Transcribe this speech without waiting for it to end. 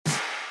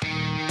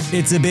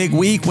It's a big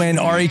week when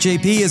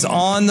RHAP is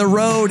on the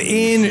road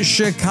in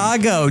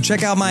Chicago.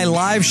 Check out my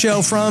live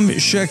show from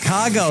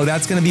Chicago.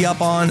 That's going to be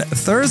up on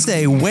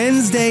Thursday.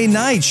 Wednesday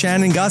night,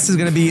 Shannon Gus is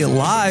going to be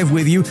live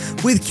with you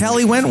with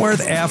Kelly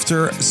Wentworth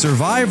after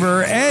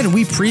Survivor. And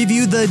we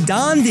preview the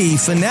Dondi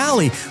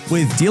finale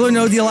with Deal or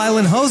No Deal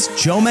Island host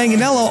Joe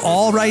Manganiello,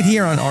 all right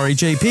here on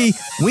RHAP.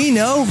 We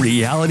know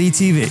reality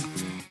TV.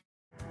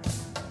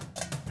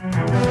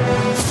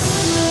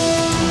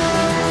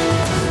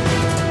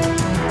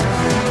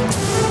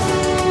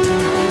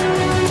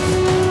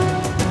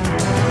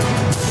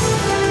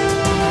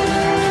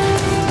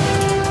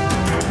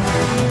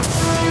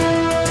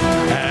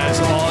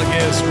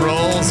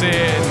 Rolls in.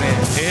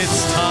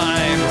 It's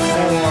time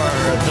for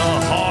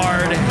the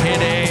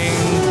hard-hitting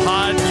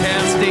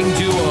podcasting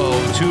duo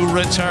to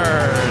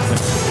return.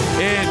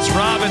 It's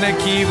Rob and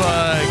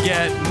Akiva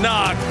get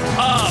knocked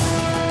up.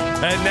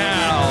 And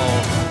now,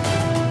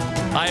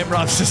 I am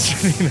Rob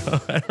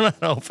Cesternino. I don't know how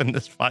to open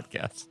this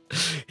podcast.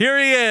 Here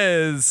he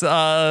is,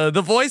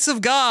 the voice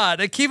of God,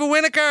 Akiva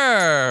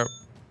Winokur.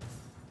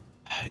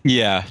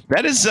 Yeah,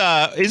 that is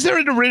there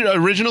an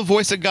original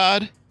voice of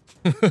God?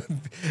 Like,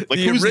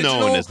 the who's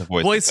original known as the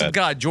voice of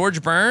God?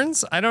 George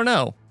Burns? I don't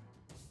know.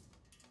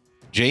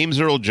 James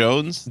Earl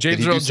Jones?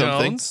 James Earl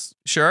Jones?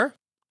 Sure.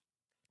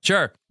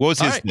 What was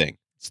his thing?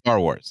 Star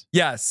Wars.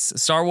 Yes,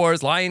 Star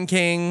Wars, Lion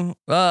King,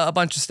 a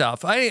bunch of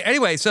stuff.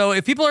 Anyway, so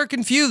if people are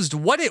confused,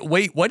 what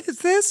is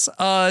this?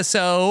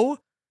 So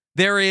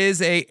there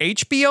is a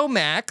HBO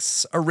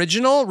Max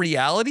original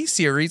reality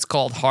series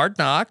called Hard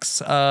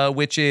Knocks,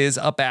 which is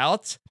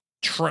about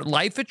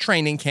life at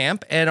training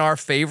camp, and our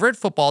favorite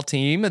football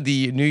team,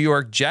 the New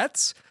York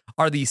Jets,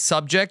 are the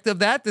subject of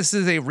that. This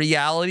is a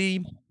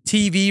reality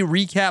TV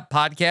recap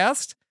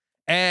podcast.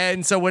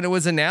 And so when it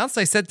was announced,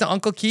 I said to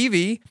Uncle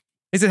Kiwi,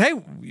 I said, hey,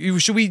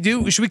 should we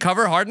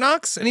cover Hard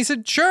Knocks? And he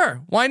said, sure,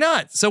 why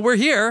not? So we're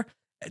here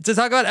to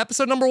talk about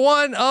episode number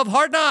 1 of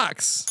Hard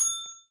Knocks.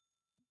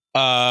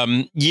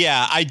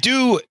 Yeah, I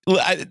do.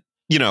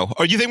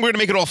 Or you think we're going to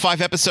make it all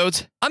 5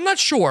 episodes? I'm not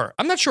sure.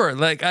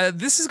 Like,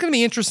 this is going to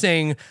be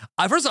interesting.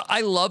 First of all,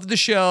 I love the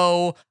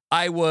show.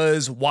 I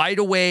was wide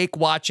awake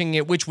watching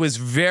it, which was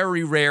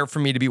very rare for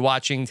me to be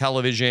watching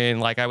television.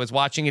 Like, I was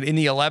watching it in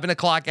the 11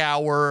 o'clock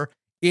hour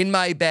in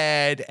my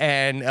bed,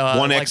 and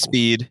 1x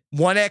speed.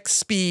 1x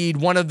speed.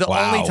 One of the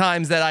only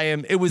times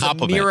that it was a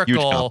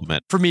miracle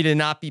for me to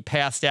not be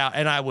passed out,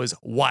 and I was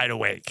wide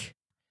awake.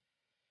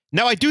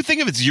 Now, I do think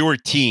if it's your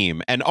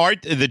team, and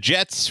the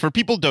Jets, for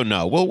people who don't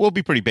know, we'll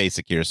be pretty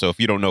basic here. So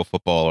if you don't know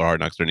football or Hard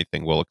Knocks or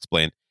anything, we'll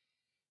explain.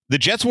 The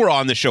Jets were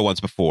on the show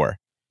once before,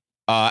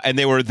 and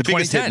they were the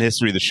biggest hit in the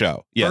history of the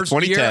show. Yeah, First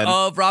 2010. Year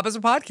of Rob as a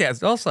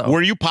podcast also.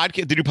 Did you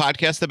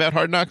podcast about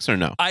Hard Knocks or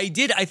no? I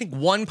did, I think,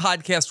 one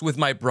podcast with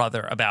my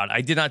brother about it.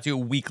 I did not do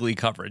weekly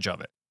coverage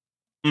of it.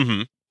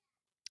 Mm-hmm.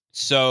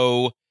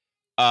 So,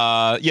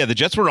 the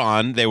Jets were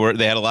on. They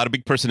had a lot of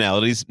big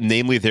personalities,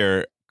 namely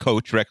their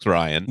coach Rex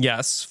Ryan.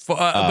 Yes,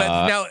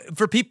 but now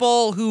for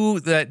people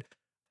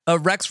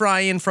Rex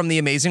Ryan from The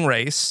Amazing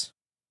Race.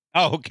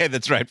 Oh, okay,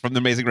 that's right, from The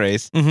Amazing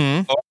Race.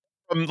 Mm-hmm. Or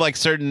from like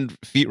certain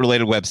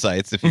feet-related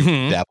websites, if you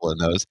dabble in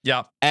those.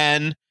 Yeah,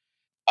 and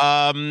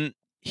I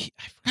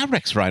forgot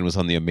Rex Ryan was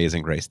on The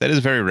Amazing Race. That is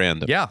very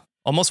random. Yeah,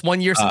 almost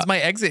 1 year since my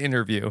exit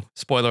interview.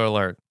 Spoiler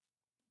alert.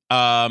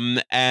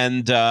 So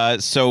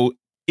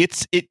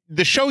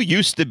the show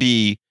used to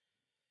be,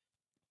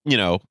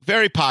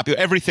 very popular.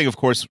 Everything, of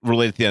course,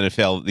 related to the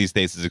NFL these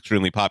days is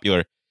extremely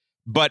popular.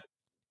 But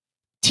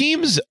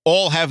teams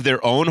all have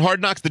their own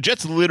Hard Knocks. The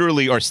Jets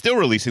literally are still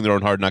releasing their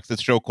own Hard Knocks.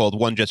 This show called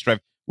One Jets Drive,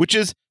 which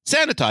is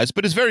sanitized,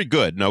 but is very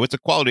good. No, it's a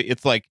quality.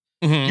 It's like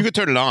you could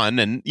turn it on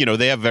and,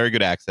 they have very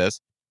good access.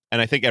 And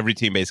I think every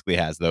team basically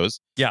has those.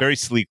 Yeah. Very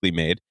sleekly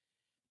made.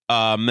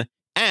 And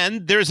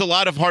there's a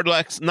lot of Hard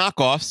Knocks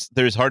knockoffs.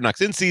 There's Hard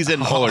Knocks in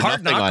season, All or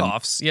Nothing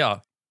knockoffs, yeah.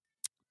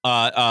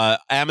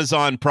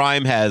 Amazon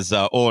Prime has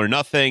All or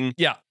Nothing.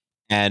 Yeah.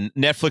 And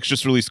Netflix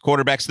just released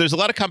Quarterbacks. So there's a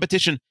lot of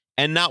competition,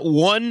 and not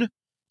one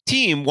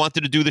team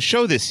wanted to do the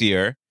show this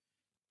year.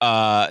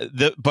 But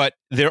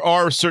there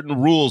are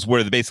certain rules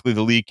where basically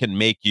the league can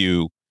make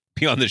you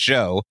be on the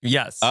show.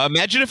 Yes.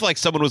 Imagine if like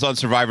someone was on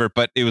Survivor,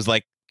 but it was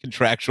like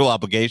contractual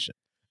obligation.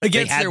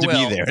 Against their will. They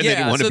had to be there.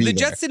 Yeah, so the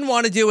Jets didn't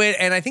want to do it,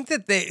 and I think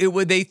that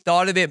they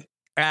thought of it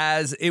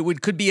as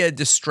could be a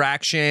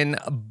distraction,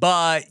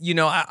 but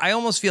I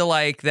almost feel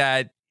like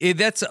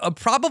that's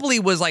probably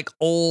was like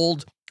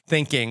old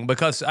thinking,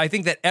 because I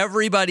think that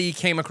everybody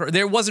came across.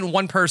 There wasn't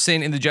one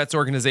person in the Jets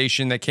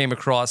organization that came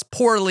across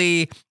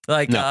poorly.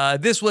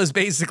 This was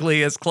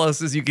basically as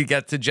close as you could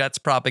get to Jets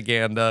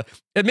propaganda,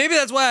 and maybe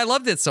that's why I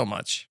loved it so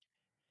much.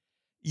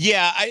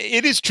 Yeah,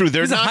 it is true.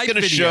 They're not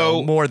going to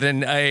show more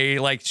than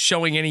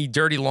showing any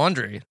dirty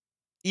laundry.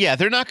 Yeah,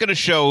 they're not going to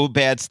show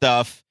bad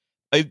stuff.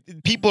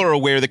 People are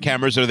aware the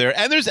cameras are there.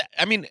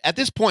 And at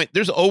this point,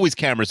 there's always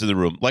cameras in the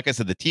room. Like I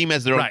said, the team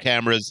has their own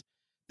cameras.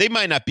 They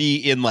might not be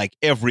in like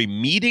every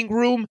meeting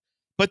room,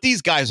 but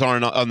these guys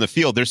aren't on the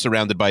field. They're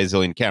surrounded by a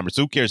zillion cameras.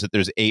 So who cares that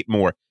there's 8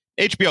 more?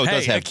 HBO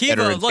does have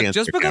better Akiva, look, enhanced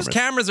just because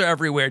cameras are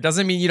everywhere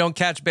doesn't mean you don't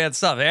catch bad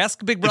stuff.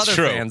 Ask Big Brother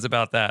fans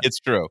about that. It's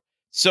true.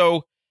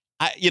 So,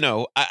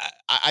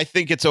 I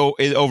think it's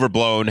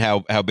overblown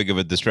how big of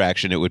a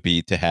distraction it would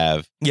be to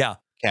have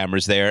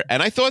cameras there.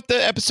 And I thought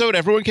the episode,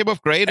 everyone came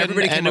off great, and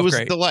it was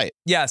a delight.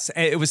 Yes,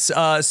 it was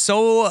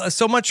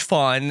so much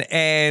fun.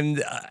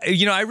 And,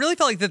 I really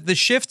felt like that the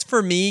shift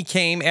for me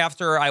came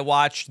after I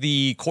watched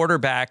the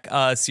quarterback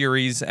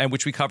series, and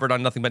which we covered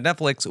on Nothing But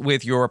Netflix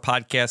with your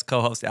podcast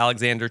co-host,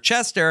 Alexander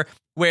Chester,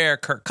 where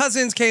Kirk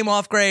Cousins came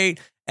off great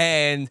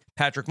and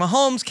Patrick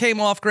Mahomes came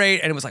off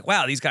great. And it was like,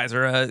 wow, these guys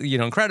are,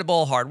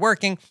 incredible,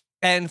 hardworking.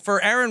 And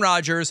for Aaron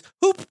Rodgers,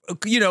 who,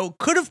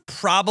 could have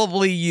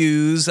probably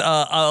used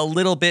a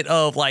little bit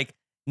of like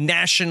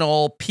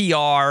national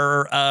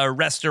PR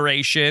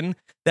restoration,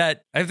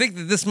 that I think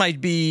that this might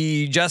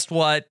be just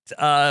what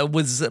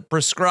was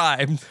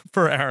prescribed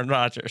for Aaron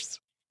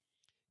Rodgers.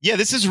 Yeah,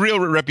 this is real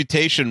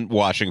reputation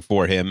washing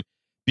for him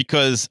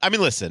because, I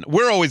mean, listen,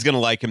 we're always going to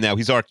like him now.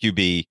 He's our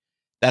QB.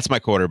 That's my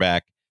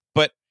quarterback.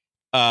 But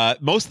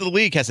most of the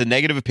league has a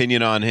negative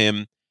opinion on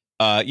him.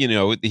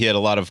 He had a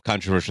lot of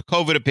controversial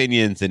COVID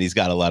opinions, and he's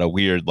got a lot of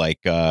weird,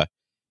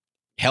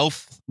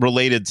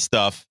 health-related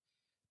stuff.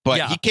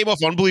 But he came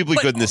off unbelievably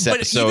good in this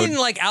episode. But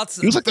even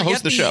outside, he was like the host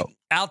of the show.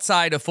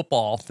 Outside of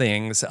football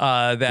things,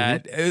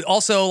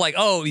 also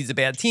he's a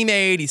bad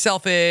teammate, he's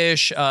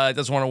selfish,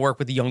 doesn't want to work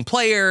with the young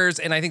players,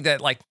 and I think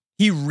that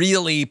he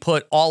really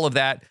put all of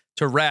that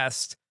to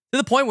rest to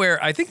the point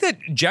where I think that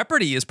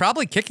Jeopardy is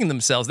probably kicking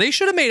themselves. They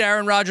should have made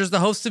Aaron Rodgers the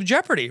host of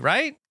Jeopardy,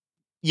 right?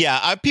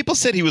 Yeah, people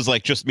said he was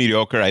just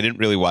mediocre. I didn't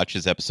really watch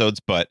his episodes,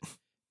 but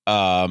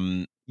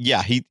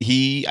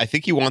he I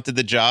think he wanted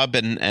the job,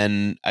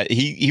 and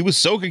he was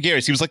so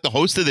gregarious. He was like the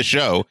host of the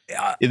show.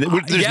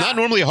 There's not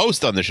normally a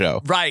host on the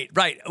show. Right.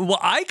 Well,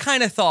 I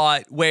kind of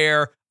thought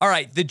all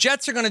right, the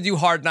Jets are going to do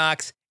Hard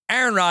Knocks.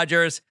 Aaron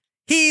Rodgers,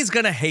 he's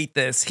going to hate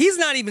this. He's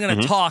not even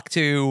going to talk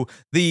to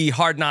the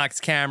Hard Knocks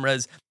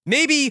cameras.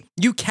 Maybe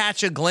you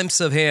catch a glimpse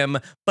of him,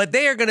 but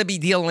they are going to be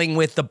dealing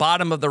with the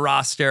bottom of the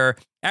roster.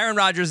 Aaron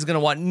Rodgers is going to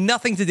want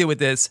nothing to do with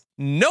this.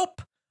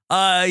 Nope.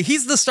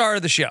 He's the star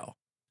of the show.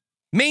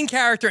 Main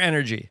character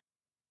energy.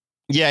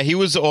 Yeah, he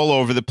was all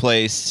over the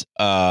place.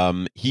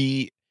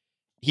 He's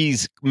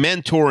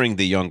mentoring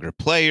the younger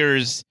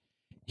players.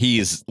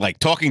 He's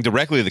talking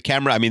directly to the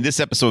camera. I mean, this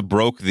episode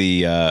broke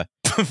the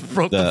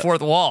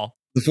fourth wall.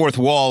 The fourth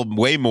wall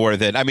way more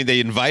than,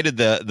 they invited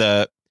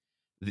the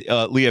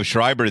Liev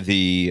Schreiber,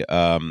 the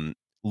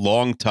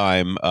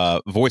longtime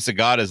voice of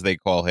God, as they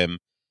call him,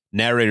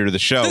 narrator of the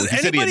show.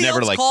 Does anybody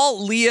else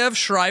call Liev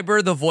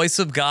Schreiber the voice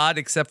of God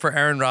except for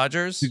Aaron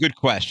Rodgers? It's a good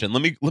question.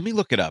 Let me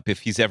look it up if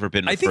he's ever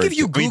been. I think if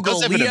you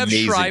Google Liev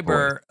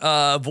Schreiber,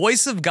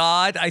 voice of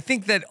God, I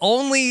think that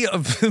only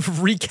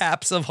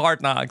recaps of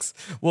Hard Knocks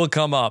will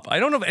come up. I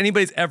don't know if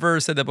anybody's ever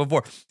said that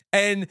before,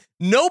 and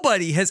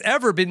nobody has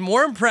ever been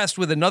more impressed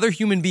with another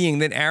human being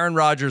than Aaron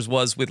Rodgers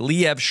was with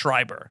Liev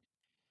Schreiber.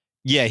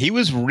 Yeah, he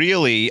was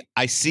really.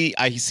 I see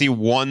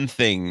one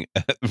thing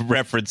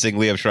referencing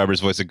Liev Schreiber's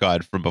voice of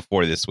God from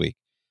before this week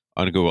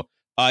on Google.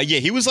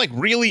 He was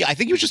really. I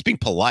think he was just being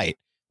polite.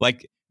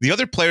 The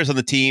other players on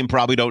the team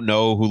probably don't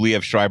know who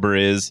Liev Schreiber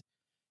is.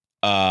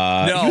 No,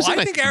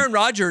 I think Aaron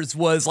Rodgers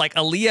was a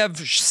Liev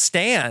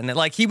stan.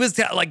 He was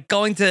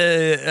going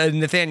to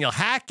Nathaniel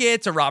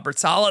Hackett, to Robert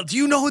Saleh. Do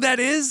you know who that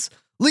is?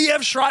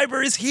 Liev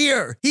Schreiber is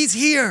here. He's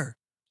here.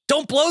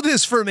 Don't blow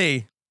this for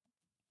me.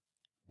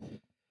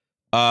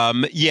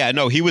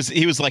 He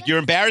was like, you're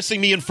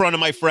embarrassing me in front of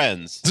my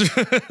friends.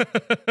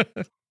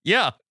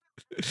 Yeah.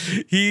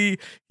 He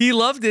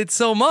loved it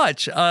so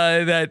much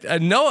that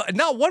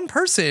not one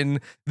person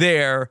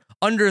there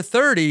under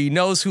 30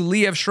 knows who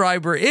Liev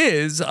Schreiber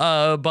is,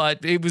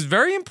 but it was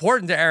very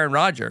important to Aaron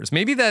Rodgers.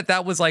 Maybe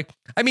that was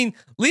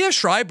Liev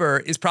Schreiber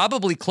is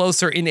probably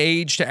closer in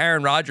age to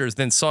Aaron Rodgers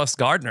than Sauce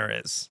Gardner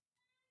is.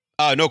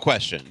 No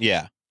question.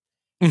 Yeah.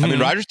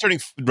 Mm-hmm.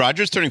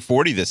 Rodgers turning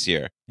 40 this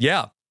year.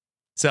 Yeah.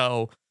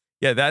 So,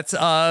 yeah, that's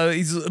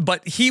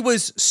but he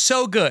was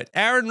so good.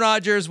 Aaron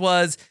Rodgers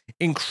was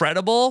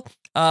incredible.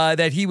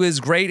 That he was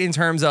great in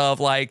terms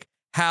of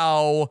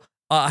how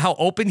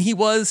open he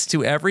was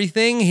to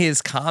everything.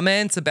 His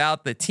comments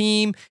about the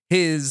team,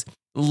 his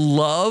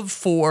love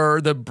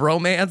for the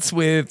bromance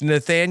with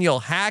Nathaniel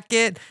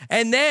Hackett,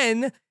 and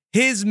then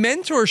his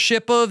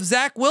mentorship of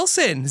Zach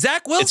Wilson.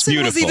 Zach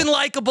Wilson was even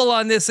likable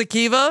on this,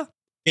 Akiva.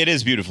 It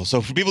is beautiful.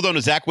 So for people who don't know,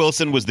 Zach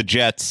Wilson was the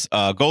Jets'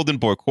 Golden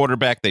Boy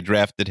quarterback. They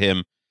drafted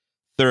him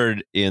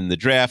third in the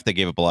draft. They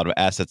gave up a lot of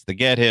assets to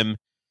get him.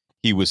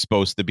 He was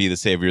supposed to be the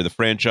savior of the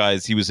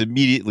franchise. He was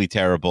immediately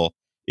terrible.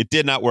 It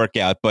did not work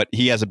out, but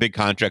he has a big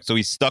contract, so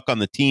he's stuck on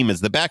the team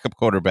as the backup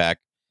quarterback.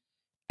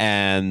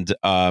 And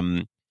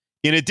in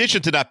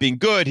addition to not being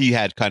good, he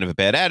had kind of a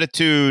bad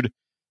attitude.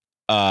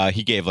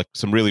 He gave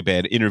some really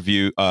bad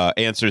interview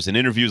answers in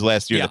interviews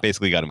last year that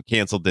basically got him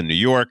canceled in New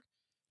York.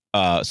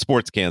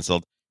 Sports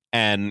canceled,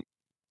 and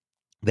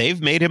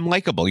they've made him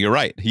likable. You're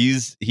right.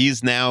 He's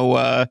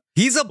now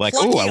he's a plucky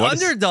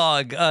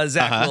underdog,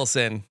 Zach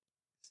Wilson.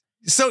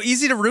 so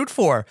easy to root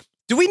for.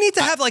 Do we need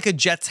to have like a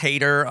Jets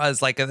hater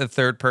as like a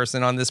third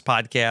person on this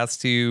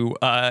podcast to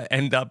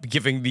end up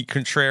giving the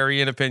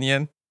contrarian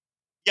opinion?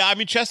 Yeah, I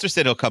mean, Chester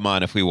said he'll come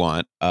on if we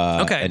want.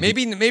 Okay,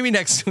 maybe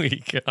next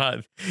week.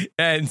 But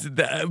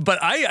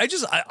I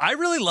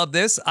really love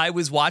this. I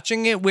was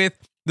watching it with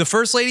the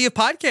first lady of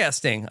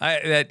podcasting.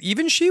 That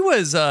even she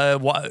was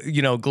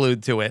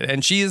glued to it,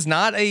 and she is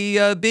not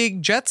a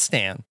big Jets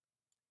stan.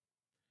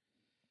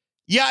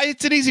 Yeah,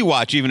 it's an easy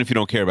watch, even if you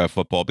don't care about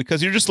football,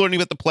 because you're just learning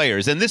about the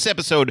players. And this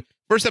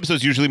first episode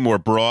is usually more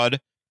broad.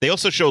 They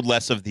also showed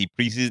less of the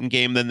preseason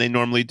game than they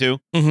normally do.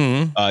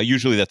 Mm-hmm.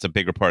 Usually that's a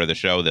bigger part of the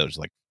show. There's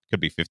could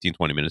be 15,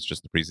 20 minutes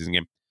just the preseason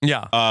game.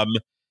 Yeah.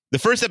 The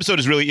first episode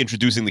is really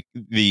introducing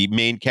the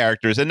main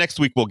characters. And next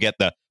week we'll get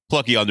the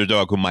plucky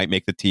underdog who might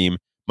make the team,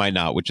 might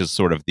not, which is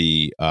sort of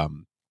the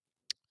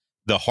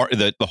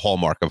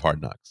hallmark of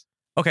Hard Knocks.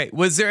 Okay.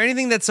 Was there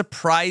anything that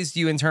surprised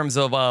you in terms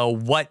of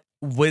what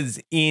was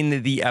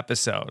in the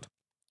episode?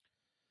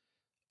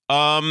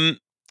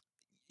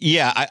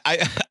 Yeah,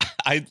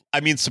 I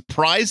mean,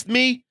 surprised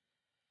me.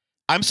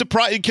 I'm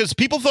surprised because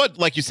people thought,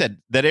 like you said,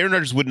 that Aaron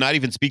Rodgers would not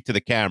even speak to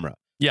the camera.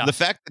 Yeah. The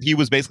fact that he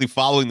was basically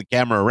following the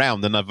camera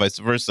around and not vice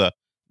versa,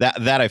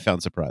 that I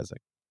found surprising.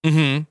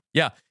 Mm-hmm.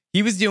 Yeah.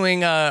 He was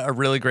doing a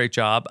really great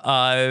job.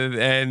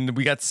 And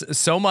we got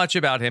so much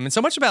about him and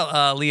so much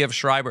about Liev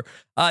Schreiber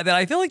that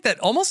I feel like that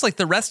almost like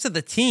the rest of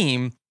the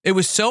team, it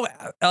was so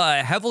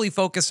heavily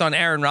focused on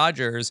Aaron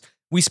Rodgers.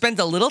 We spent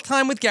a little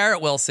time with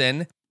Garrett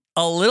Wilson,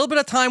 a little bit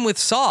of time with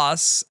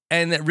Sauce,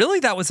 and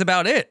that was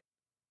about it.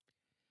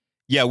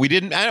 Yeah, we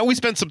didn't. We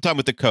spent some time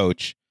with the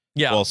coach.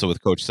 Yeah, also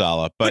with Coach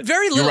Saleh, but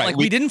very little. Right, like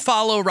we didn't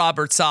follow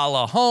Robert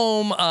Saleh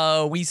home.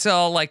 We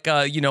saw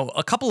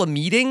a couple of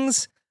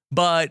meetings,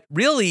 but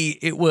really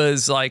it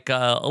was like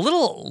a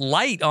little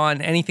light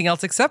on anything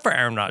else except for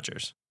Aaron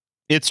Rodgers.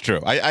 It's true.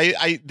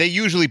 They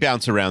usually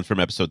bounce around from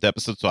episode to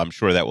episode, so I'm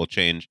sure that will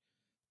change.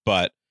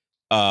 But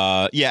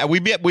yeah, we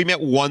met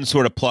one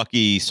sort of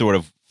plucky, sort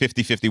of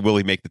 50-50. Will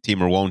he make the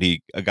team or won't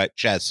he? A guy,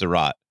 Chaz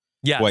Surratt,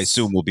 who I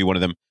assume will be one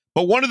of them.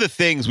 But one of the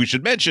things we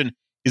should mention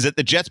is that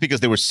the Jets, because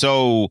they were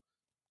so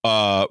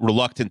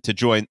reluctant to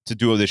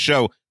do the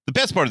show, the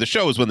best part of the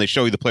show is when they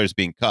show you the players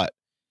being cut.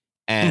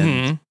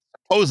 And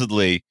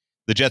supposedly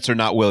the Jets are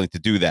not willing to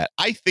do that.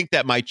 I think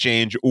that might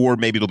change, or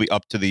maybe it'll be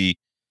up to the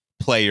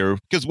player,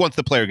 because once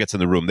the player gets in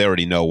the room, they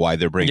already know why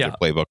they're bringing their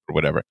playbook or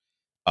whatever.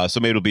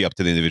 So maybe it'll be up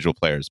to the individual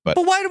players. But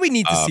why do we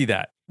need to see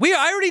that?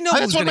 I already know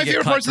that's one of my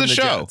favorite parts of the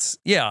show. Jets.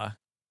 Yeah.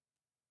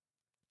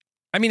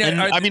 I mean,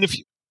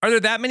 are there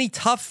that many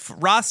tough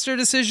roster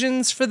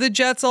decisions for the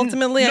Jets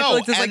ultimately? No, I feel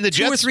like there's like the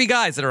 2 or 3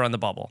 guys that are on the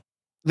bubble.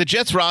 The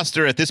Jets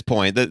roster at this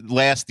point, the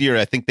last year,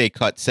 I think they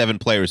cut 7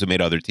 players who made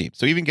other teams.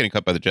 So even getting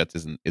cut by the Jets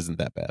isn't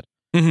that bad.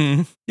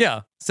 Mm-hmm.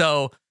 Yeah.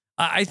 So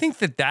I think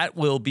that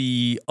will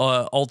be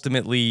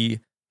ultimately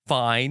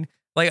fine.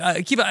 Like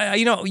Akiva,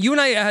 you and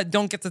I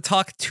don't get to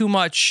talk too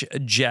much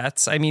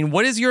Jets. I mean,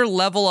 what is your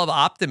level of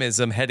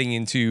optimism heading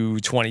into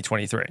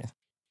 2023?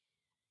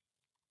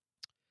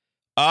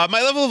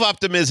 My level of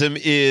optimism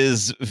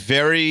is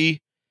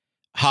very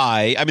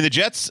high. I mean, the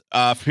Jets,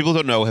 for people who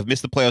don't know, have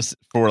missed the playoffs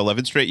for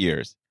 11 straight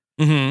years,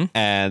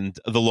 and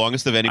the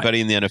longest of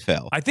anybody in the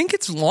NFL. I think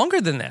it's longer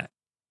than that.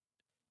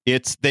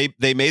 It's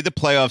they made the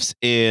playoffs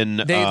in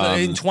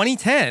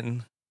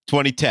 2010.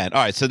 2010.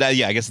 All right, so that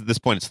I guess at this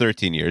point it's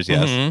 13 years.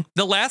 Yes,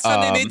 the last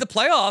time they made the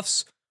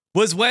playoffs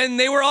was when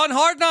they were on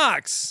Hard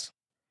Knocks.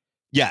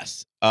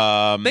 Yes.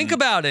 Think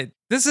about it.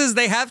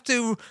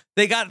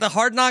 They got the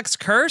Hard Knocks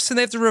curse and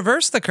they have to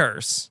reverse the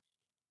curse.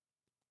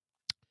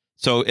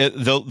 So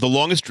the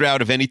longest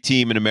drought of any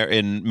team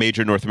in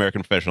major North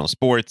American professional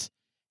sports.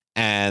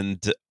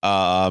 And,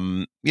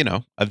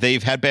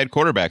 they've had bad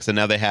quarterbacks, and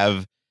now they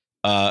have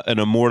an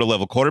immortal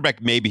level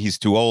quarterback. Maybe he's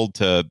too old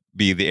to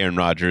be the Aaron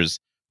Rodgers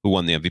who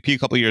won the MVP a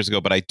couple of years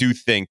ago, but I do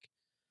think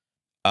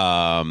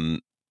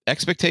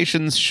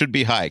expectations should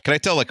be high. Can I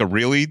tell like a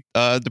really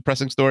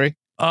depressing story?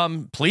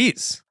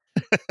 Please.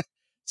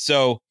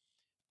 So,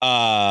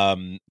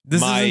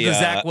 this isn't the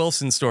Zach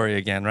Wilson story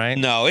again, right?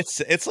 No,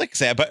 it's like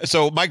sad. But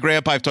so my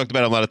grandpa, I've talked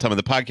about him a lot of time on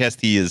the podcast.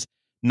 He is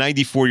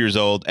 94 years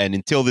old, and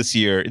until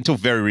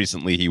very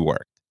recently, he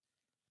worked.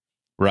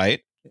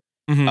 Right.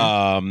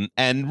 Mm-hmm.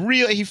 And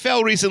really, he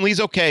fell recently.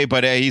 He's okay,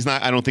 but he's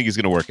not. I don't think he's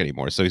going to work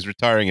anymore. So he's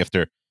retiring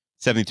after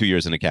 72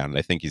 years in accounting.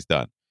 I think he's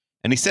done.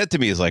 And he said to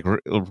me, "Is like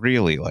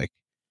really like."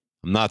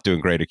 I'm not doing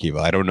great, Akiva.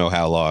 I don't know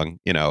how long,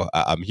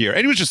 I'm here.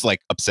 And he was just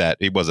like upset.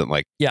 He wasn't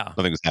like,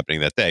 nothing was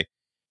happening that day.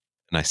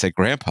 And I said,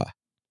 Grandpa,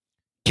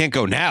 can't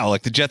go now.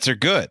 Like the Jets are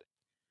good.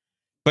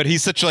 But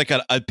he's such like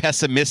a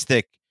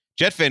pessimistic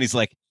Jet fan. He's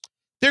like,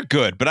 they're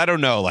good, but I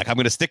don't know. Like I'm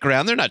going to stick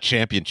around. They're not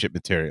championship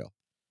material.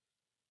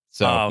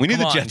 So we need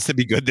the Jets to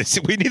be good this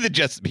year. We need the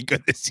Jets to be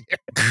good this year.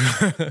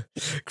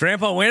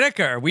 Grandpa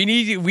Winokur, we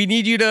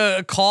need you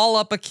to call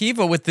up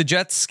Akiva with the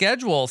Jets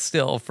schedule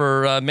still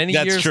for many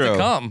years to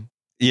come.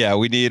 Yeah,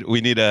 we need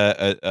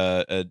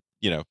a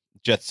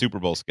Jets Super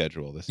Bowl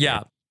schedule this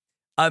year.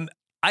 Yeah.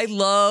 I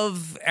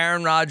love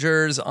Aaron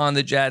Rodgers on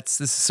the Jets.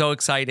 This is so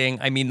exciting.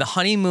 I mean, the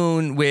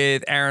honeymoon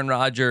with Aaron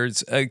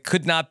Rodgers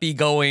could not be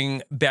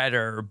going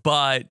better,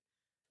 but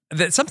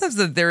sometimes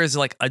there is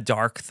like a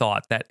dark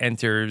thought that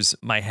enters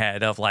my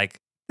head of like,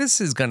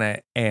 this is going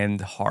to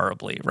end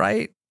horribly,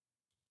 right?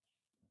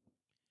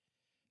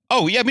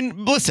 Oh, yeah. I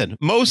mean, listen,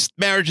 most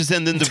marriages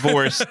end in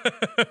divorce.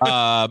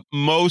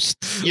 Most,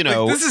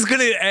 Like, this is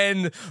going to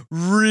end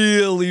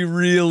really,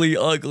 really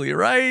ugly,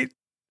 right?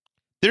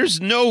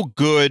 There's no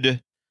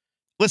good.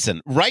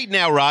 Listen, right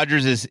now,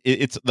 Rodgers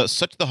it's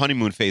such the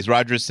honeymoon phase.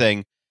 Rodgers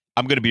saying,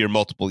 I'm going to be here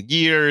multiple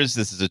years.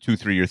 This is a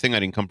 2-3 year thing. I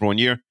didn't come for 1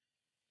 year.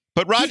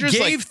 But Rodgers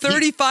gave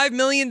 $35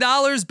 million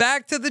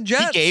back to the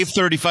Jets. He gave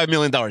 $35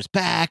 million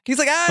back. He's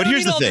like, I don't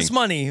need all this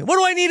money. What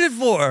do I need it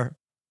for?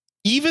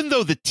 Even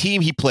though the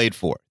team he played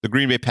for, the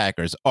Green Bay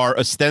Packers, are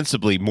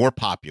ostensibly more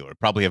popular,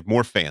 probably have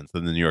more fans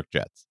than the New York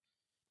Jets.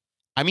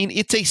 I mean,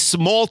 it's a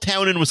small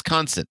town in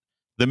Wisconsin.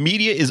 The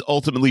media is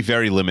ultimately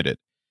very limited.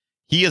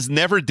 He has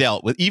never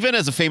dealt with, even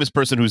as a famous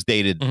person who's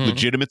dated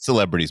legitimate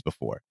celebrities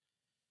before.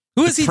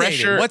 Who is he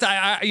dating? What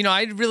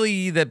I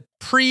really the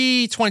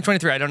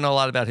pre-2023. I don't know a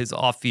lot about his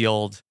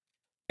off-field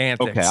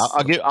antics.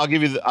 Okay, I'll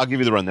give you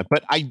the rundown.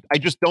 But I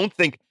just don't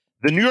think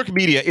the New York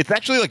media. It's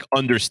actually like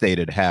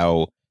understated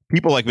how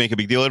people like make a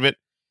big deal of it.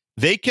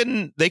 They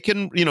can that's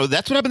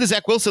what happened to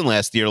Zach Wilson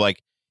last year.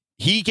 Like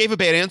he gave a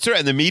bad answer,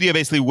 and the media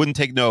basically wouldn't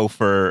take no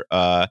for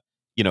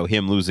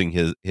him losing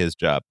his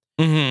job.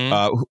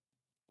 Mm-hmm.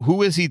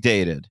 Who has he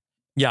dated?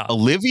 Yeah,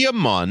 Olivia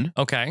Munn.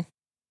 Okay.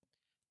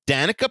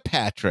 Danica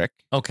Patrick.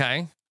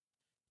 Okay.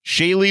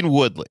 Shailene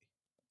Woodley.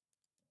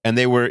 And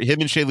him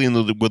and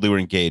Shailene Woodley were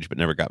engaged but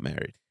never got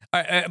married.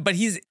 But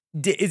is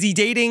he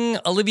dating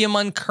Olivia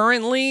Munn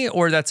currently,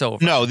 or that's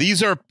over? No,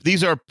 these are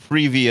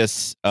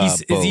previous.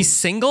 Is he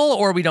single,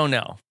 or we don't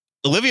know?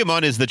 Olivia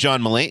Munn is with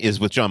John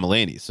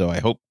Mulaney, so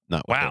I hope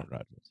not with Aaron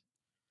Rodgers.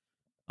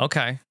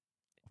 Okay.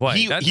 What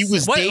he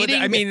was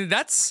dating? I mean,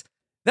 that's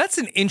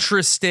an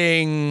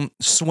interesting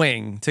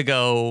swing to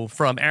go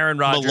from Aaron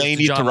Rodgers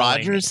to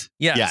Rodgers.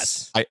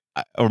 Yes.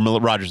 Or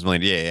Rodgers to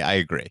Mulaney. Yeah, I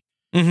agree.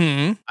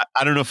 Mm-hmm.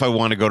 I don't know if I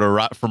want to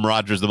go from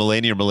Rodgers to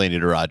Mulaney or Mulaney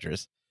to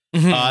Rodgers.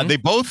 Mm-hmm.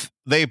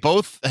 They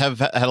both have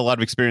had a lot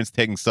of experience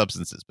taking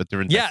substances, but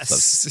different types of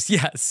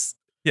substances.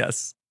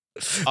 Yes.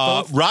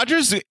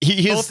 Rodgers,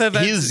 both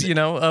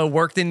have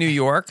worked in New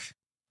York.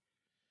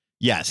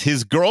 Yes,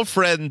 his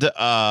girlfriend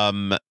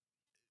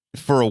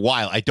for a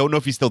while. I don't know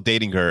if he's still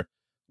dating her.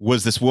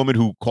 Was this woman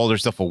who called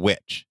herself a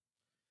witch?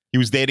 He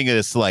was dating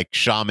this like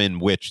shaman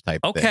witch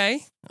type thing. Okay.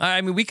 I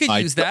mean, we could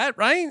use that,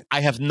 right?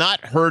 I have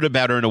not heard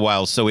about her in a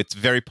while, so it's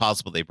very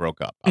possible they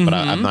broke up. But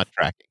I'm not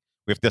tracking.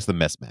 We have just the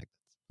mess magnets.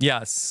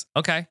 Yes.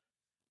 Okay.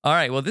 All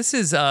right. Well, this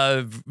is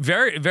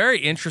very, very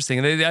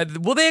interesting.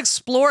 Will they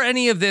explore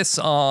any of this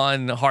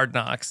on Hard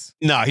Knocks?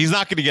 No, he's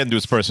not going to get into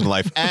his personal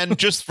life. And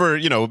just for,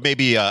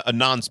 maybe a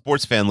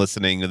non-sports fan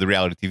listening to the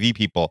reality TV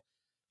people,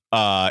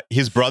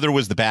 his brother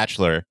was the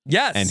Bachelor.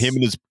 Yes. And him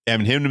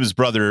and his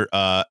brother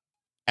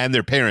and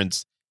their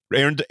parents.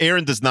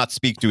 Aaron does not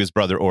speak to his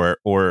brother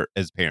or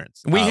his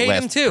parents. We hate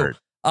him too.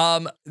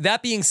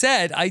 That being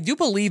said, I do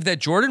believe that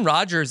Jordan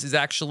Rodgers is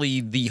actually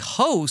the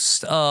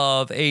host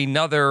of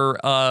another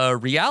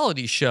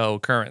reality show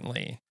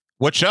currently.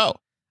 What show?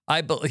 I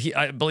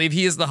believe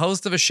he is the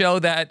host of a show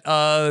that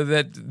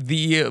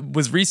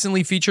was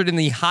recently featured in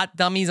the Hot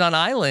Dummies on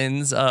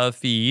Islands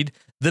feed,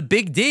 The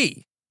Big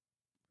D.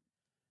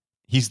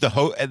 He's the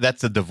host.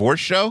 That's a divorce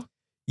show?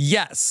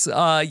 Yes.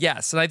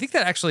 Yes. And I think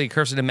that actually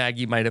Kirsten and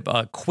Maggie might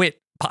have quit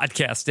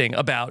podcasting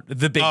about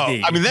the Big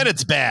D. I mean, then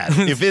it's bad.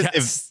 If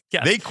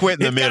they quit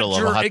in the middle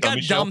of a Hot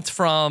Dummies show. It got dumped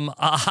from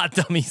Hot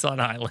Dummies on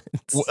Islands.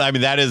 Well, I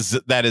mean, that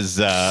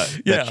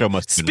show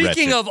must have been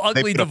Speaking wretched. of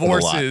ugly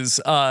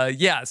divorces,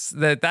 yes,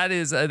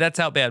 that's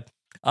how bad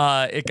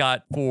it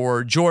got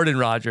for Jordan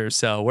Rodgers.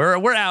 So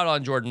we're out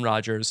on Jordan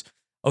Rodgers.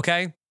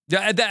 Okay.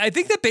 Yeah, I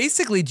think that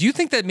basically, do you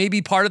think that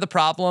maybe part of the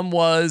problem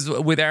was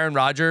with Aaron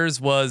Rodgers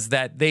was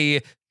that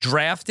they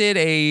drafted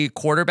a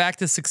quarterback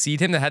to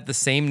succeed him that had the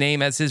same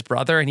name as his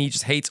brother, and he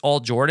just hates all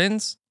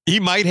Jordans? He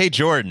might hate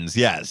Jordans,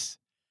 yes.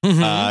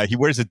 Mm-hmm. He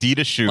wears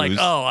Adidas shoes.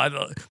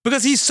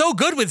 Because he's so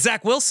good with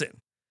Zach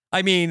Wilson.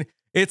 I mean,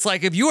 it's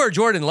like if you are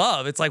Jordan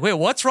Love, it's like, wait,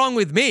 what's wrong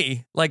with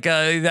me? Like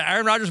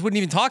Aaron Rodgers wouldn't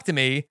even talk to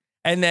me.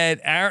 And that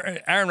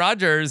Aaron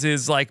Rodgers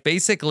is like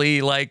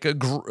basically like,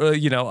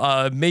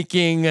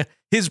 making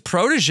his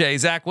protege,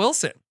 Zach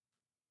Wilson.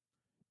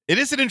 It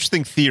is an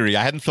interesting theory.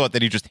 I hadn't thought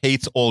that he just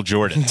hates all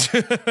Jordans.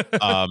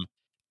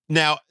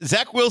 Now,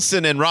 Zach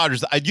Wilson and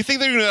Rodgers, do you think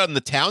they're going to go out in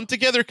the town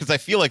together? Because I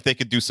feel like they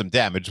could do some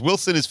damage.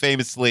 Wilson is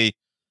famously,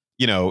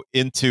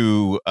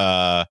 into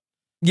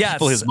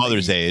people his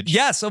mother's age.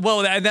 Yes.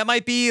 Well, that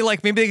might be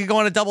like maybe they could go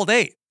on a double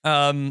date.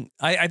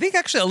 I think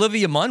actually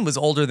Olivia Munn was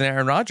older than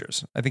Aaron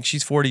Rodgers. I think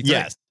she's 43.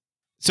 Yes.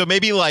 So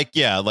maybe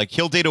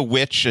he'll date a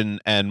witch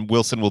and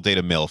Wilson will date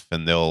a MILF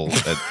and that'll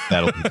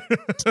be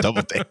a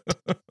double date.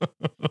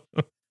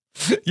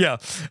 Yeah,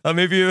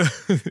 maybe you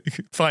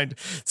find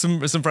some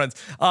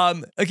friends.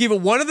 Akiva,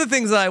 one of the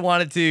things that I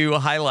wanted to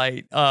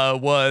highlight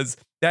was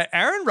that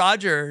Aaron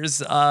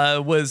Rodgers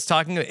was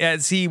talking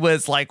as he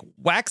was like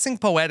waxing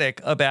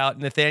poetic about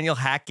Nathaniel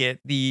Hackett,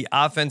 the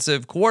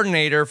offensive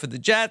coordinator for the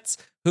Jets,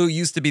 who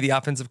used to be the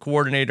offensive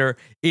coordinator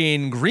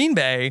in Green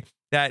Bay.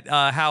 That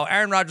how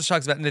Aaron Rodgers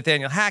talks about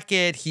Nathaniel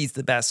Hackett, he's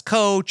the best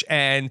coach,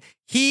 and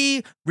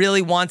he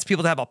really wants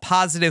people to have a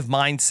positive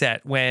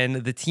mindset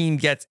when the team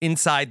gets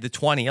inside the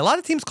 20. A lot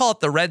of teams call it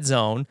the red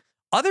zone.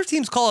 Other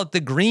teams call it the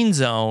green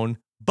zone,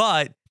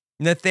 but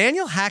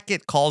Nathaniel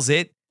Hackett calls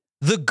it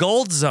the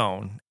gold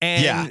zone.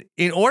 And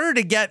in order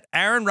to get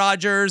Aaron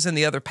Rodgers and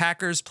the other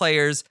Packers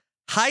players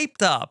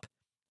hyped up,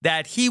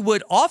 that he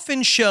would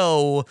often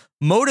show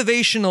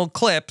motivational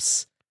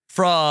clips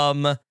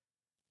from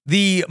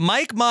the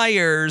Mike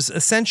Myers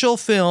essential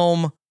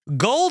film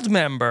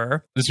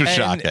Goldmember. This was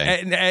shocking.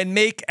 And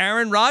make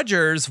Aaron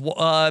Rodgers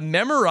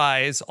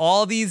memorize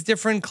all these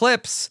different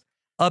clips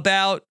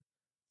from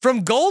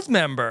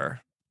Goldmember.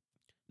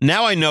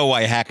 Now I know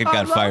why Hackett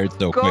got fired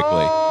so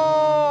quickly.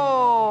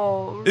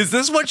 Is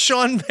this what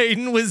Sean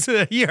Payton was?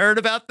 He heard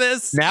about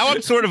this? Now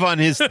I'm sort of on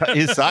his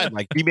side.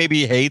 Like he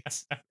maybe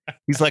hates.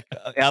 He's like,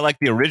 I like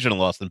the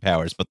original Austin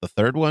Powers, but the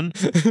third one.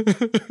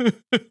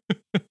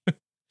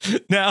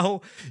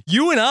 Now,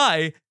 you and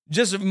I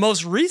just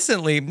most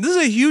recently, this is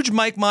a huge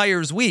Mike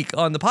Myers week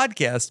on the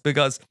podcast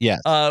because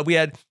we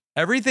had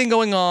everything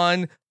going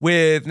on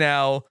with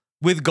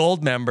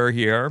Goldmember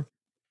here.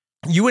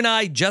 You and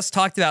I just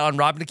talked about on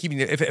Rob and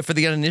Akiva for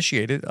the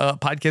uninitiated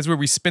podcast where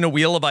we spin a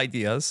wheel of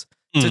ideas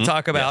to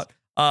talk about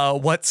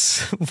what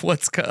we're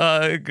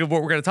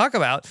going to talk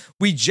about.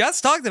 We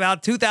just talked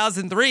about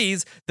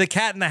 2003's The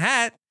Cat in the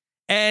Hat.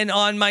 And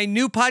on my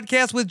new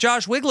podcast with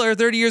Josh Wigler,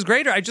 30 Years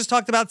Greater, I just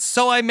talked about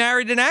So I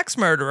Married an Axe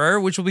Murderer,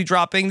 which will be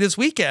dropping this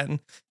weekend.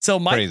 So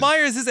Mike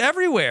Myers is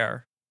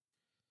everywhere.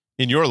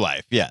 In your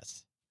life,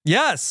 yes.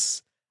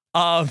 Yes.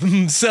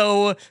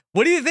 So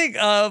what do you think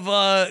of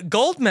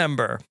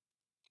Goldmember?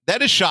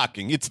 That is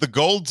shocking. It's the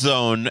gold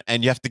zone,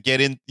 and you have to get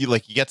in,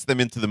 like he gets them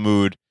into the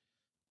mood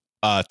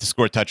to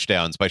score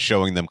touchdowns by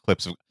showing them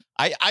clips of.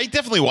 I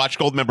definitely watched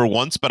Goldmember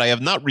once, but I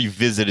have not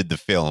revisited the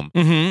film.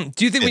 Mm-hmm.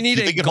 Do you think we need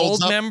a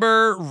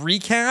Goldmember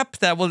recap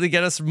that will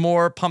get us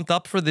more pumped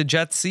up for the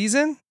Jets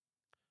season?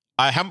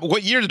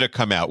 What year did it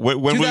come out?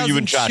 When will you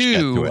and Josh get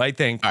to it? I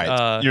think. All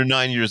right, you're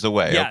 9 years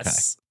away.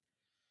 Yes.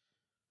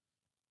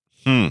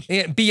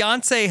 Okay.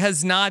 Beyonce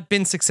has not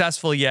been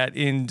successful yet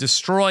in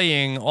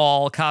destroying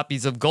all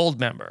copies of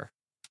Goldmember.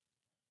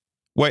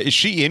 Wait, is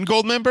she in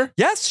Goldmember?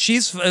 Yes,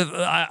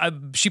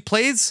 she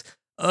plays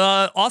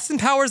Austin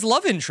Powers'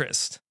 love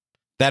interest.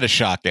 That is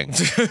shocking.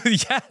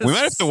 Yes,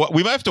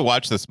 we might have to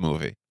watch this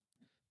movie.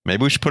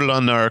 Maybe we should put it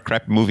on our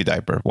crappy movie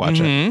diaper. Watch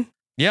it.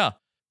 Yeah.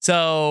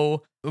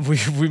 So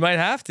we might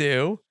have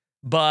to,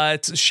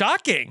 but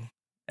shocking.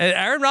 And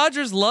Aaron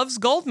Rodgers loves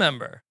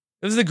Goldmember.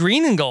 It was the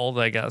green and gold,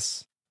 I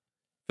guess,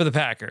 for the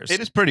Packers. It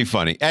is pretty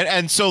funny.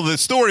 And so the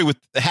story with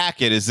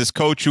Hackett is this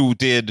coach who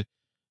did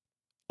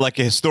like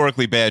a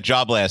historically bad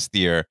job last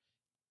year,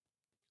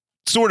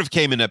 sort of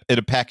came in a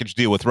package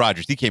deal with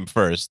Rodgers. He came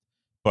first,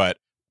 but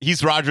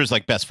he's Rodgers'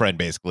 like best friend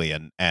basically,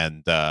 and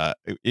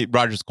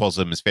Rodgers calls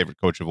him his favorite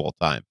coach of all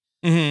time.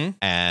 Mm-hmm.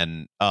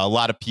 And a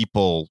lot of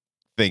people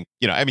think,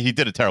 he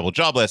did a terrible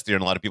job last year,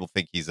 and a lot of people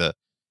think he's a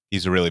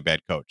really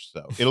bad coach.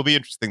 So it'll be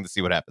interesting to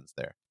see what happens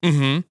there.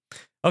 Mm-hmm.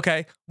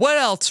 Okay, what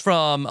else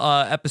from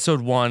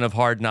episode 1 of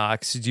Hard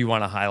Knocks do you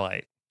want to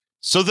highlight?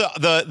 So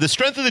the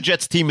strength of the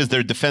Jets team is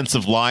their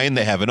defensive line.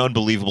 They have an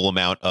unbelievable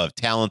amount of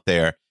talent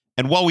there.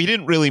 And while we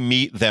didn't really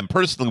meet them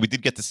personally, we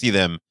did get to see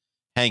them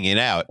hanging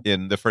out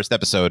in the first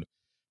episode.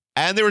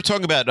 And they were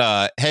talking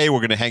about, hey, we're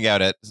going to hang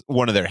out at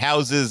one of their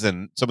houses,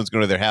 and someone's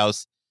going to their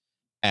house.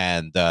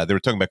 And they were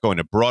talking about going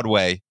to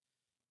Broadway.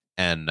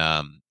 And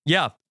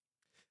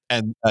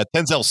and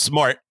Tenzel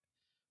Smart,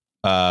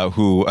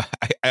 who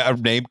our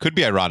name could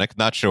be ironic,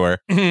 not sure,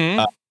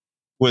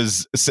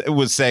 was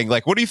saying,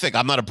 like, what do you think?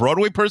 I'm not a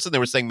Broadway person. They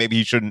were saying maybe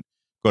he shouldn't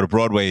go to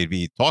Broadway.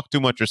 He talk too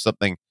much or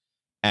something.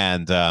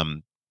 And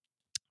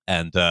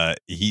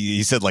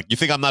he said, like, you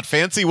think I'm not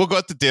fancy? We'll go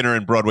out to dinner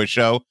and Broadway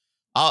show.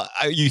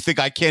 You think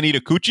I can't eat a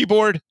coochie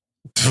board?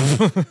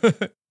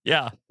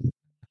 Yeah.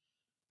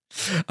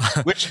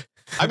 Which,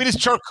 is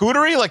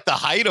charcuterie like the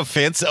height of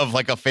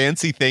a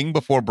fancy thing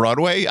before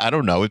Broadway? I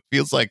don't know. It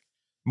feels like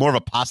more of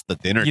a pasta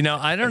dinner.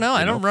 I don't know.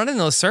 I don't run in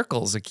those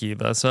circles,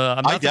 Akiva, so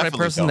I'm not the right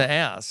person to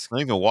ask. I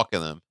don't even walk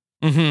in them.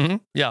 Mm-hmm.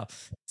 Yeah.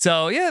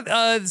 So,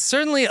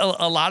 certainly a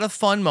lot of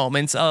fun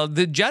moments.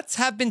 The Jets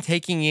have been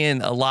taking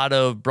in a lot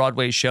of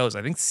Broadway shows.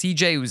 I think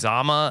CJ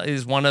Uzama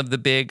is one of the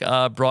big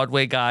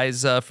Broadway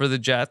guys for the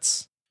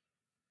Jets.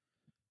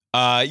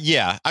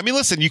 Yeah.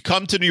 Listen, you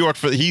come to New York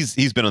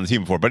he's been on the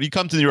team before, but you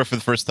come to New York for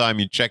the first time,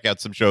 you check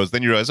out some shows,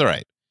 then you realize, all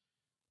right,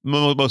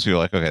 most people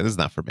are like, okay, this is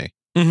not for me.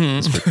 Mm-hmm.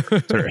 It's for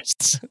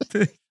tourists.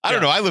 I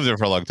don't know. I lived there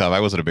for a long time. I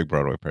wasn't a big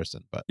Broadway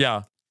person, but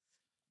yeah.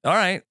 All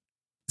right.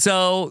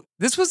 So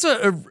this was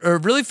a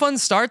really fun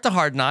start to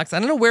Hard Knocks. I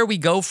don't know where we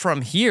go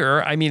from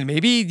here. I mean,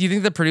 maybe do you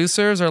think the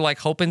producers are like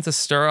hoping to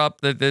stir up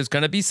that there's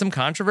going to be some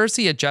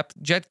controversy at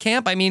Jet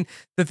Camp? I mean,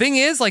 the thing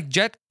is, like,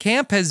 Jet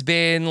Camp has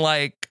been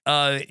like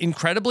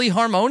incredibly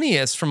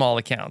harmonious from all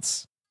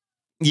accounts.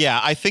 Yeah,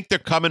 I think they're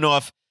coming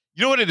off.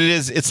 You know what it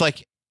is? It's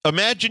like,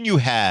 imagine you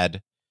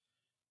had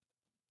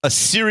a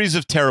series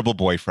of terrible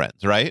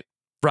boyfriends, right?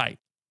 Right.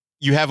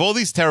 You have all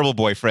these terrible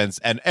boyfriends,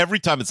 and every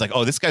time it's like,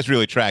 oh, this guy's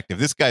really attractive.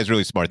 This guy's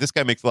really smart. This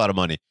guy makes a lot of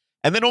money.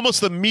 And then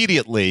almost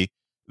immediately,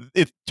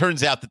 it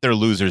turns out that they're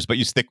losers, but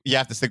you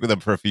have to stick with them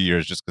for a few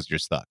years just because you're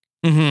stuck.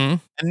 Mm-hmm.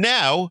 And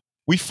now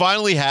we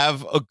finally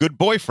have a good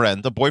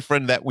boyfriend, a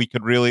boyfriend that we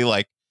could really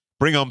like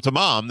bring home to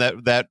mom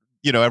that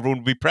everyone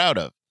would be proud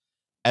of.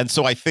 And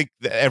so I think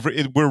that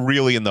we're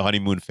really in the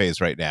honeymoon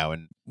phase right now,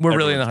 and we're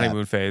really in the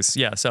honeymoon phase.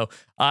 Yeah. So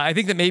I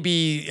think that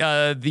maybe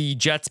the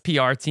Jets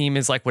PR team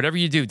is like, whatever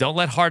you do, don't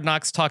let Hard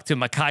Knocks talk to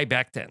Mekhi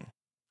Becton.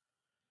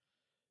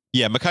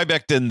 Yeah, Mekhi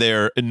Becton,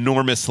 their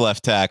enormous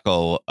left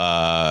tackle,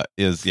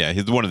 he's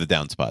one of the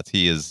down spots.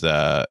 He is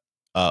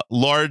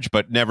large,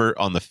 but never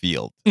on the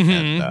field. Mm-hmm.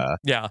 And,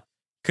 yeah.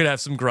 Could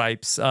have some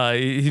gripes.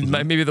 He's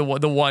maybe the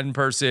one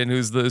person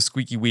who's the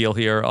squeaky wheel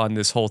here on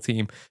this whole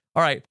team.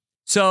 All right.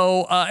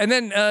 So, and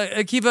then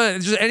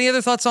Akiva, just any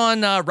other thoughts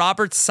on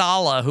Robert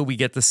Saleh, who we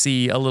get to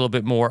see a little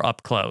bit more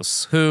up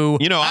close? Who,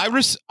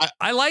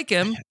 I like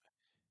him.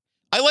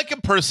 I like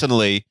him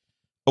personally.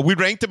 We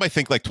ranked him, I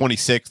think, like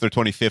 26th or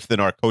 25th in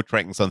our coach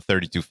rankings on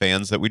 32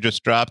 fans that we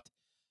just dropped.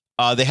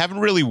 They haven't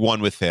really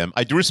won with him.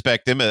 I do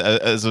respect him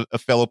as a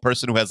fellow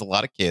person who has a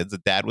lot of kids, a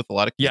dad with a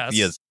lot of kids. Yes. He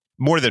has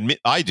more than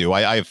I do.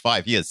 I have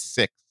 5. He has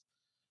 6.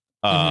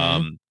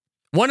 One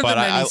of the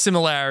many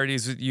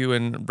similarities with you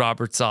and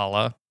Robert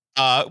Saleh.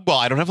 Well,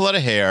 I don't have a lot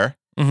of hair.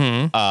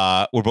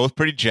 Mm-hmm. We're both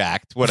pretty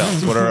jacked. What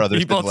else? What are other?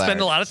 We both spend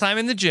a lot of time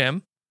in the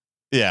gym.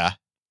 Yeah.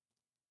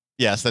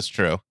 Yes, that's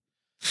true.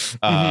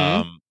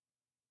 Mm-hmm.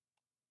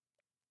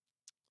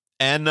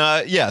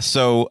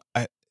 So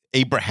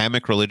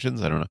Abrahamic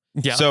religions. I don't know.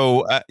 Yeah.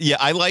 So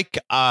I like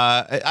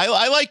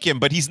I like him,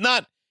 but he's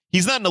not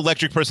an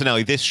electric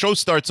personality. This show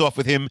starts off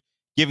with him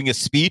giving a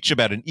speech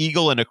about an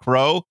eagle and a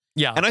crow.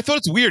 Yeah. And I thought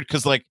it's weird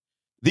because like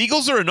the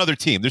Eagles are another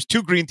team. There's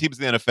 2 green teams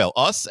in the NFL,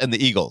 us and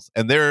the Eagles,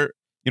 and they're,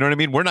 you know what I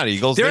mean? We're not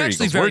Eagles. They're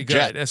actually Eagles. very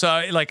good.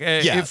 So like,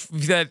 if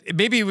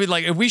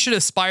we should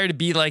aspire to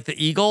be like the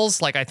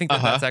Eagles, like I think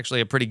that's actually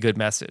a pretty good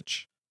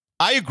message.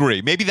 I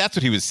agree. Maybe that's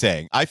what he was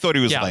saying. I thought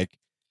he was like.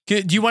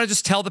 Do you want to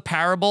just tell the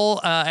parable?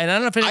 And I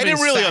don't know if I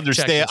didn't really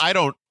understand. I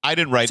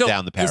didn't write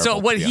down the parable. So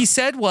what he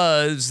said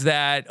was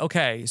that,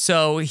 okay,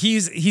 so he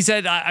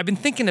said, I've been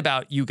thinking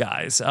about you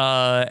guys.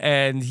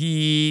 And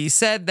he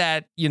said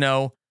that,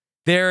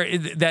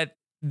 that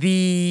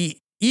the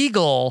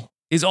eagle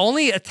is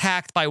only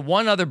attacked by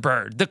one other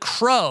bird. The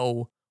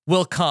crow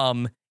will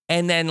come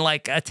and then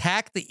like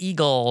attack the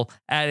eagle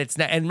at its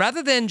neck. And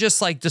rather than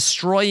just like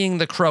destroying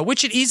the crow,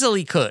 which it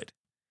easily could,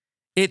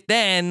 it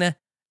then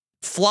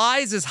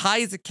flies as high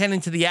as it can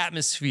into the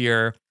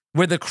atmosphere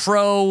where the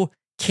crow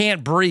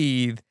can't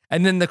breathe.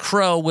 And then the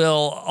crow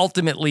will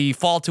ultimately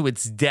fall to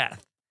its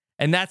death.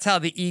 And that's how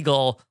the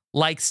eagle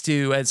likes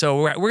to. And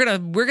so we're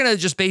gonna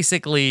just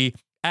basically,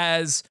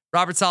 as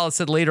Robert Saleh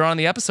said later on in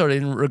the episode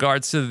in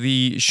regards to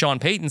the Sean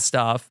Payton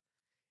stuff,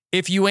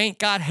 if you ain't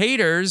got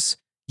haters,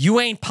 you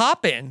ain't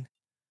popping.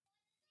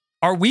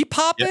 Are we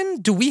popping? Yeah.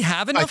 Do we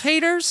have enough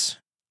haters?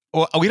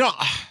 Well, we don't.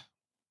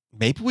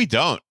 Maybe we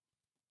don't.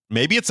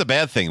 Maybe it's a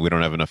bad thing we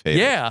don't have enough haters.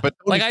 Yeah. But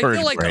like I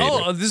feel like,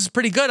 this is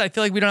pretty good. I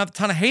feel like we don't have a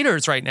ton of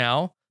haters right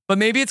now. But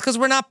maybe it's because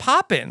we're not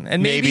popping.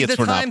 And maybe the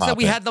times that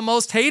we had the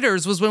most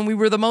haters was when we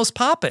were the most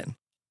popping.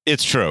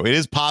 It's true. It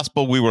is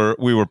possible we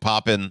were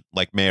popping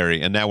like Mary,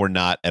 and now we're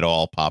not at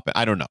all popping.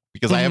 I don't know,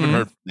 because I haven't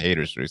heard from the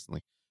haters recently.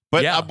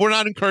 But we're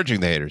not encouraging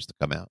the haters to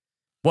come out.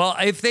 Well,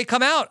 if they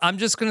come out, I'm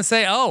just going to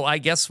say, I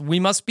guess we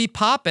must be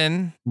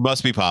popping.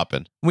 Must be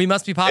popping. We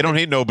must be popping. I don't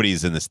hate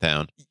nobodies in this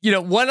town.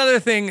 One other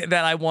thing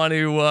that I want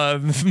to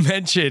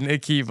mention,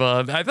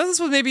 Akiva, I thought this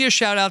was maybe a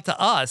shout out to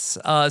us.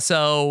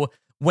 So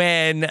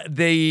when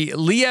the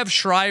Liev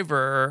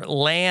Schreiber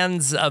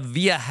lands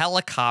via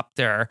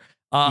helicopter,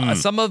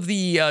 some of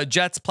the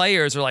Jets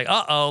players are like,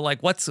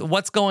 like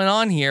what's going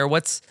on here?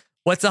 What's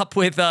up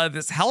with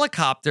this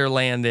helicopter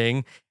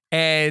landing?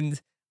 And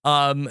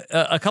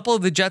a couple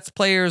of the Jets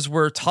players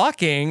were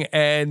talking,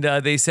 and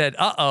they said,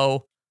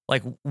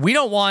 like we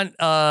don't want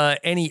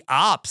any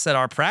ops at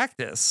our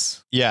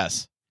practice.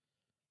 Yes.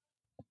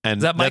 And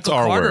is that Michael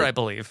that's Carter, word. I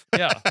believe.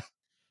 Yeah.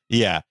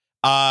 Yeah.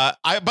 By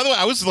the way,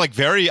 I was like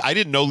I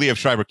didn't know Liev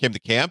Schreiber came to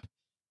camp.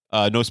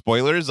 No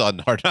spoilers on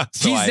Hard Knocks.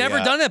 So he's never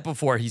done it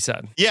before, he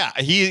said. Yeah,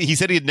 he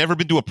said he had never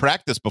been to a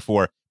practice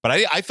before, but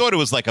I thought it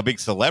was like a big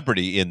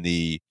celebrity in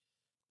the.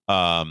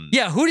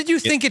 Who did you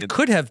think it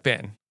could have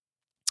been?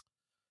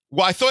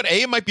 Well, I thought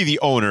it might be the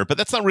owner, but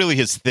that's not really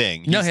his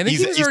thing. No, I think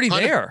he was already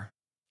there.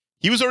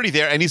 He was already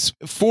there, and he's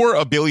for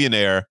a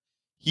billionaire.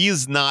 He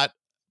is not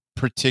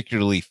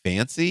particularly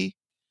fancy.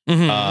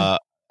 Mm-hmm.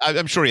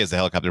 I'm sure he has a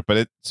helicopter,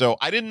 so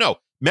I didn't know.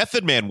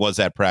 Method Man was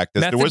at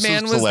practice. Method there was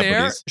Man some was there.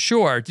 celebrities.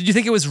 Sure. Did you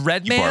think it was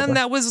Redman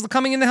that was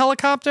coming in the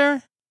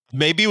helicopter?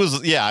 Maybe it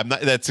was. Yeah, I'm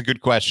not, that's a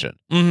good question.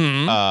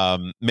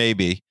 Mm-hmm.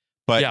 Maybe,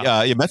 but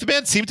yeah, Method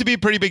Man seemed to be a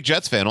pretty big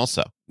Jets fan.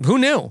 Also, who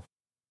knew?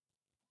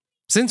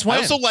 Since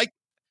when?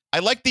 I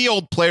like the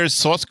old players.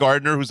 Sauce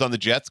Gardner, who's on the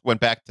Jets, went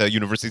back to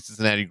University of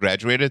Cincinnati,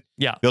 graduated.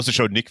 Yeah. They also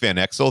showed Nick Van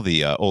Exel,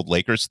 the old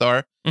Lakers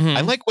star. Mm-hmm.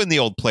 I like when the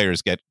old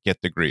players get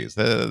degrees.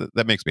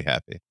 That makes me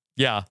happy.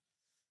 Yeah.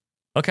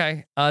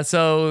 Okay.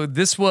 So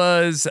this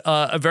was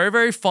a very,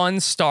 very fun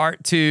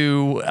start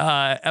to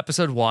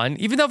episode 1.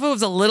 Even though it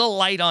was a little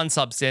light on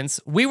substance,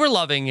 we were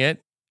loving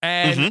it.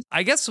 And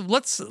I guess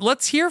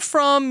let's hear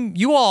from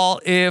you all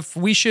if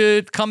we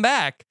should come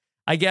back.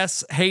 I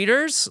guess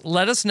haters,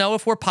 let us know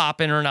if we're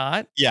popping or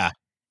not. Yeah.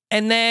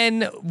 And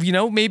then,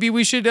 maybe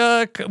we should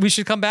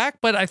come back.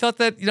 But I thought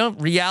that,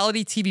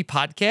 reality TV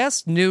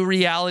podcast, new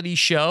reality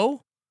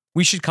show,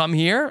 we should come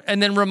here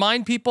and then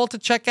remind people to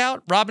check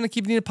out Rob and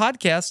Akiva Need a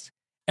Podcast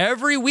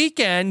every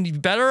weekend. You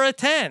better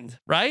attend,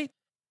 right?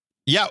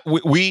 Yeah,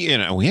 we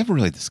haven't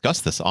really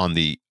discussed this on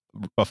the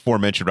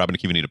aforementioned Rob and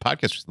Akiva Need a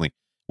Podcast recently.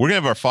 We're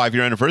gonna have our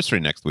 5-year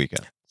anniversary next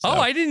weekend. So. Oh,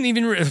 I didn't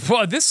even.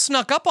 This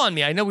snuck up on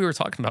me. I know we were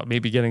talking about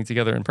maybe getting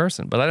together in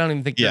person, but I don't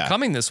even think you're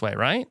coming this way,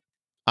 right?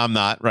 I'm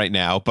not right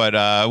now, but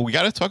we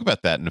got to talk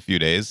about that in a few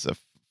days.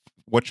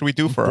 What should we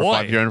do for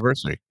our 5-year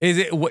anniversary? Is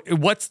it?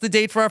 What's the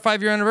date for our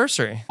 5-year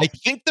anniversary? I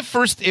think the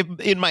first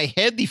in my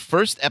head, the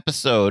first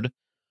episode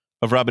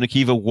of Rob and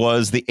Akiva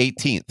was the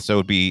 18th, so it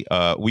would be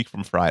a week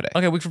from Friday.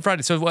 Okay, week from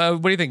Friday. So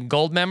what do you think?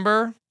 Gold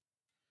member.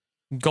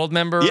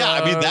 Yeah,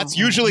 I mean that's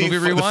usually the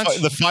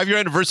 5-year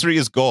anniversary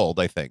is gold.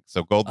 I think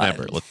so. Gold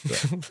member. Let's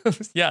do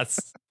it.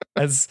 Yes,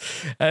 as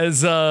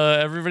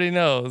everybody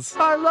knows,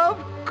 I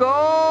love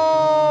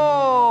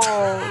gold.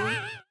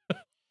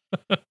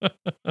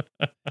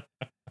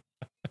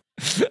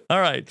 All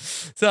right.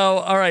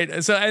 So,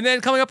 and then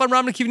coming up on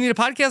Rob and Akiva Need a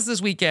Podcast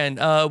this weekend,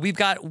 we've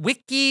got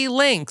Wiki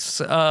links.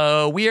 We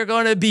are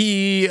going to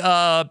be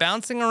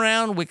bouncing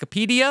around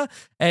Wikipedia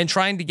and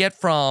trying to get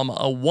from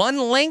one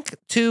link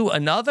to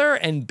another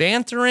and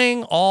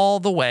bantering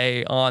all the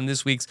way on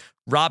this week's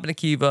Rob and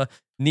Akiva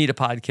Need a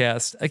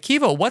Podcast.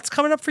 Akiva, what's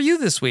coming up for you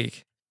this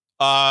week?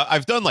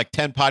 I've done like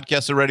 10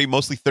 podcasts already,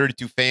 mostly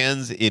 32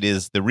 fans. It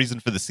is the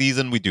reason for the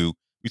season.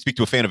 We speak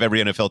to a fan of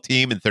every NFL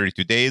team in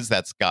 32 days.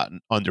 That's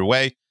gotten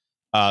underway.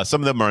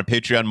 Some of them are on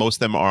Patreon. Most of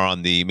them are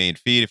on the main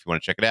feed if you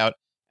want to check it out.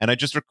 And I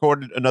just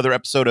recorded another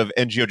episode of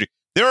NGOG.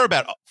 There are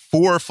about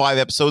 4 or 5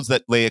 episodes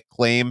that lay a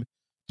claim to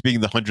being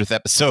the 100th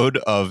episode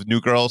of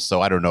New Girl. So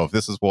I don't know if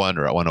this is one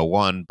or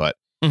 101, but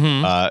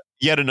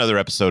yet another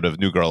episode of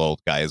New Girl,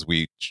 Old Guy as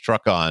we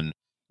struck on.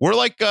 We're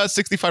like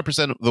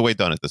 65% of the way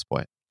done at this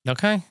point.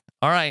 Okay.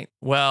 All right.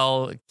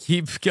 Well,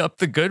 keep up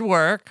the good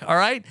work. All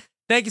right.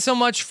 Thank you so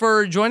much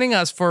for joining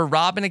us for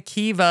Rob and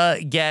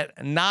Akiva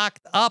Get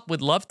Knocked Up.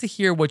 Would love to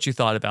hear what you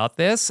thought about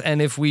this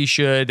and if we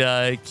should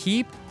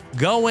keep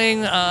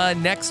going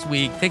next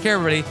week. Take care,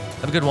 everybody.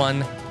 Have a good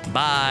one.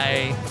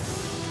 Bye.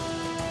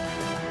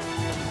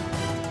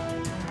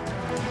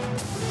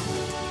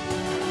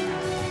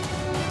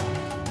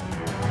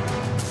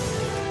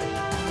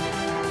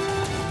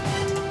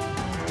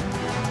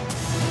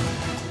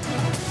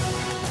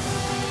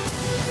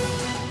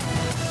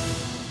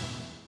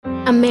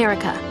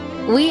 America.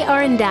 We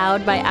are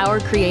endowed by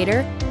our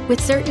Creator with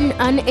certain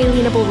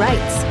unalienable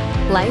rights: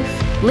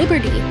 life,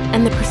 liberty,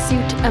 and the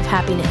pursuit of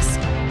happiness.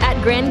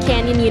 At Grand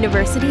Canyon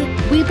University,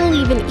 we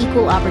believe in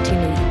equal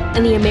opportunity,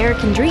 and the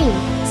American dream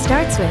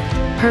starts with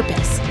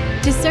purpose.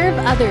 To serve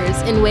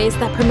others in ways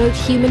that promote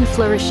human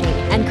flourishing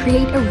and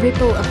create a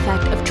ripple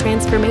effect of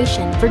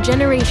transformation for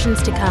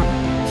generations to come.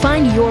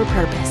 Find your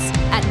purpose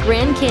at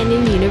Grand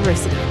Canyon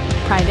University.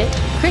 Private,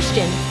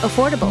 Christian,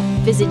 affordable.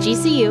 Visit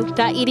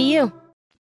gcu.edu.